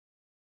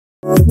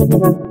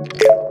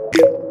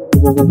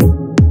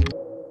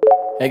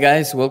Hey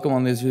guys, welcome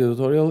on this video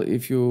tutorial.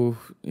 If you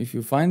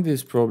find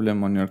this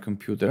problem on your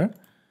computer,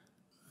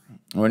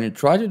 when you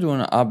try to do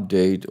an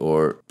update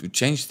or to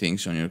change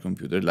things on your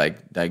computer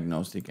like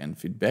diagnostic and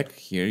feedback,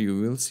 here you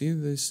will see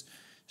this.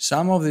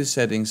 Some of these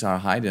settings are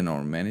hidden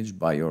or managed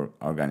by your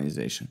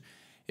organization.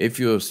 If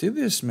you see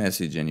this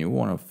message and you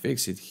want to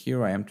fix it,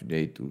 here I am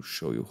today to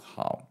show you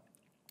how.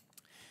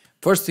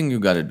 First thing you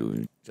gotta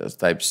do,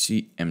 just type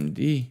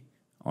cmd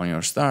on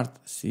your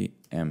start,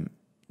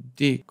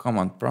 cmd,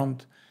 command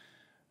prompt,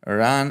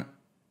 run,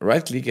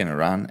 right click and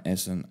run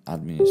as an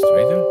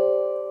administrator.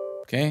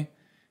 Okay,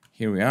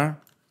 here we are.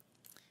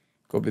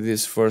 Copy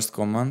this first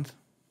command,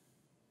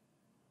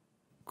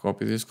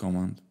 copy this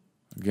command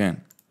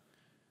again.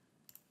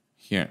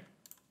 Here,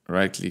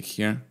 right click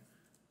here,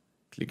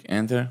 click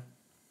enter.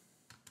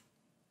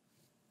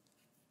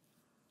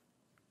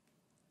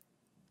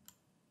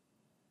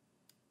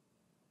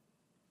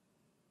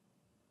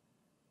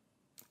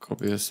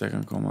 Copy the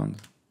second command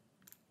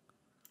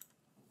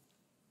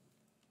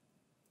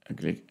and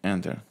click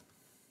enter.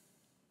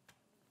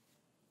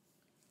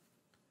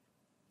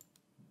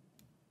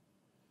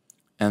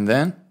 And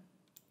then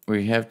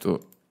we have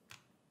to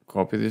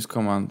copy this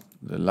command,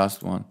 the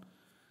last one,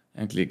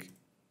 and click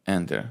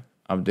enter,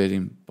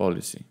 updating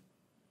policy.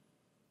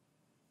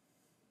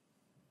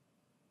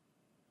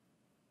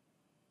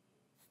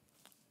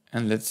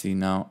 And let's see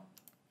now.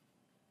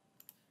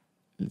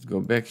 Let's go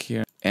back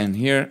here and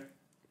here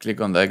click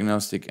on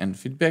diagnostic and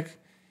feedback,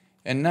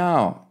 and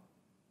now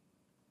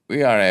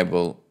we are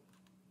able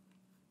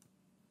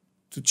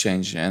to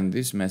change, and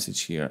this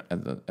message here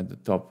at the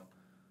top,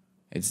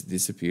 it's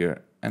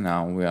disappear, and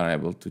now we are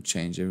able to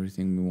change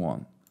everything we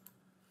want.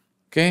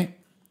 Okay,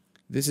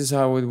 this is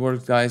how it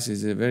works, guys.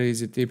 It's a very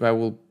easy tip. I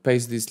will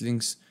paste these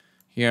links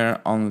here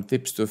on the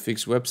tips to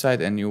fix website,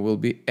 and you will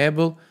be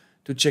able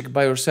to check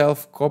by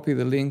yourself, copy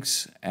the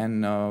links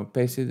and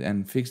paste it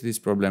and fix this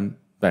problem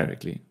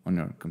directly on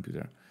your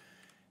computer.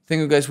 Thank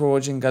you guys for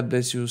watching. God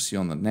bless you. See you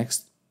on the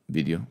next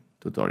video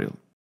tutorial.